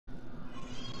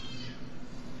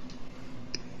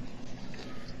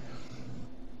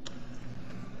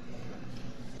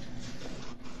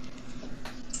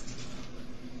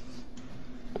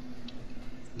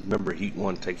Remember, Heat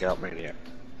 1, take out Maniac.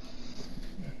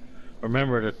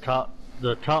 Remember the top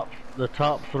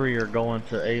three are going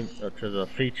to to the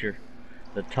feature.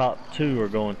 The top two are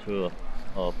going to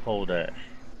a pole dash.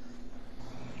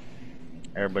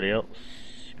 Everybody else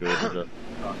go to the.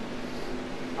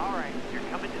 Alright, you're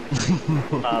coming to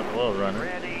the Might as well run it.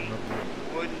 Ready.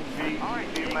 Wouldn't be Alright,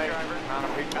 you take make driver. kind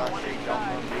of people Got I one see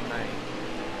inside. don't be me.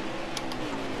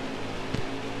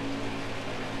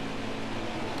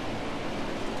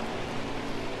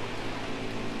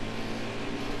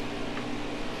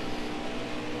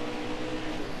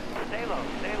 Stay low,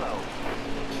 stay low.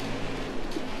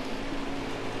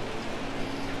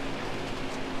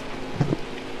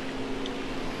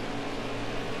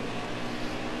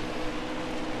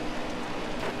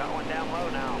 Got one down low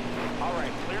now.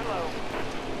 Alright, clear low.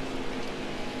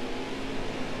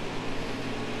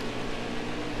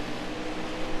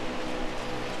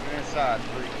 You're inside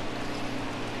 3.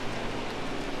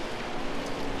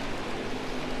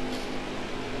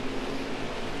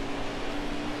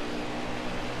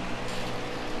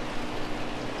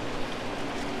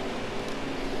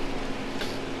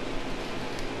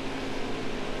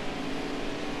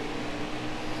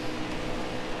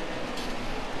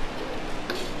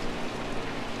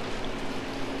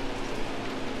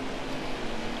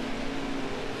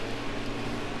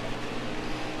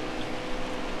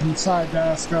 Inside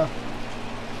Daska.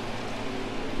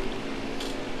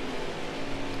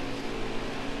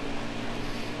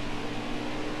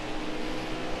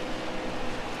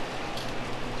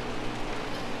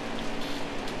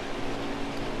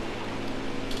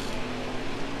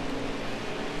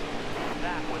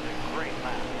 That was a great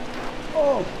lap.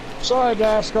 Oh, sorry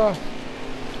Daska.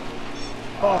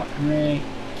 Fuck me.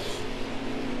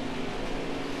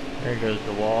 There goes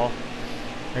the wall.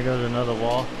 There goes another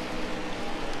wall.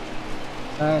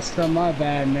 Daska, my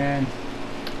bad, man.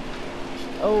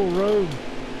 Oh, road.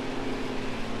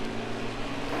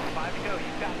 5 to go,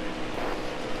 you got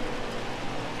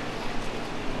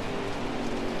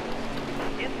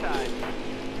this. Inside.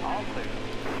 All clear.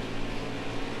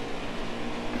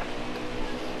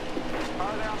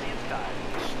 Farther on the inside.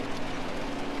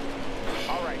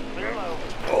 Alright, clear low.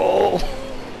 Oh!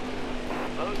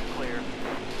 Low's clear.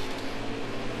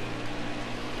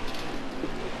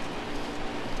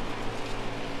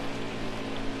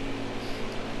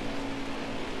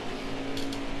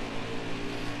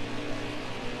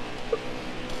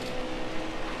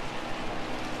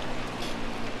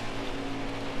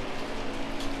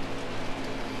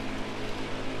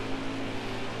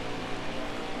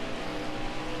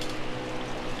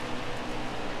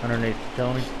 Underneath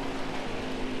Tony.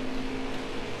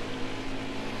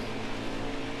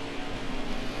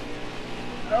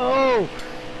 Oh!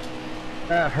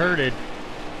 That hurted.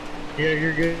 Yeah,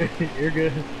 you're good. You're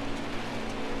good.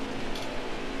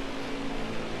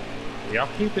 Y'all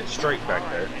keep it straight back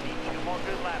there. I need 2 more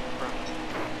good laps from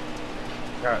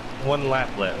you. Got 1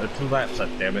 lap left. 2 laps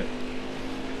left, damn it.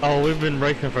 Oh, we've been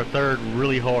racing for third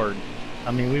really hard.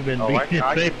 I mean, we've been Oh, I beating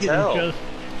can tell. each other.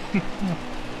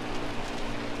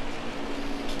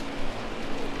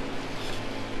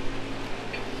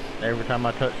 Every time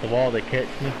I touch the wall, they catch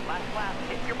me. Last lap,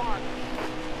 hit your mark.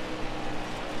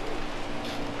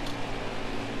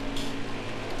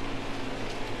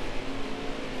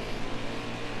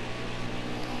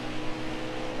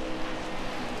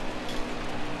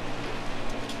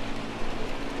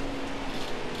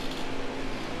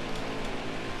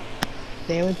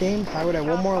 Damn it, Dame. If I would have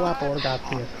one more lap, I would have got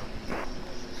to you.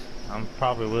 I'm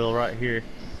probably will right here.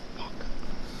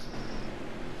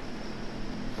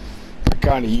 I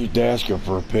kind of used Daska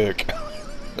for a pick.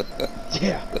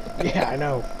 Yeah, I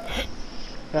know.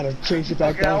 Gotta chase it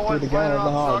back down through the gun. I don't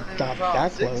know how I got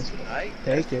that close.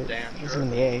 Take it. This is in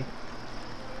the A.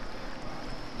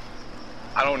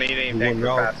 I don't need anything for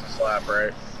fastest lap,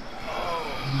 right?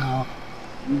 No.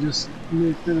 You just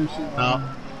need to finish it. No,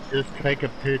 just take a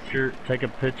picture. Take a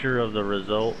picture of the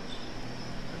results.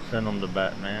 Send them to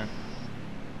Batman.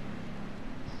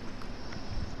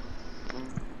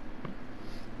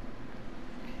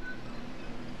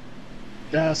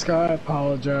 Daska, I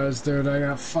apologize, dude. I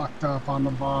got fucked up on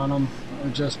the bottom. I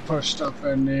just pushed up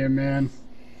into you, man.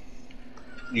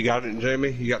 You got it, Jamie?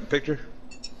 You got the picture?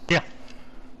 Yeah.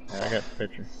 I got the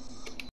picture.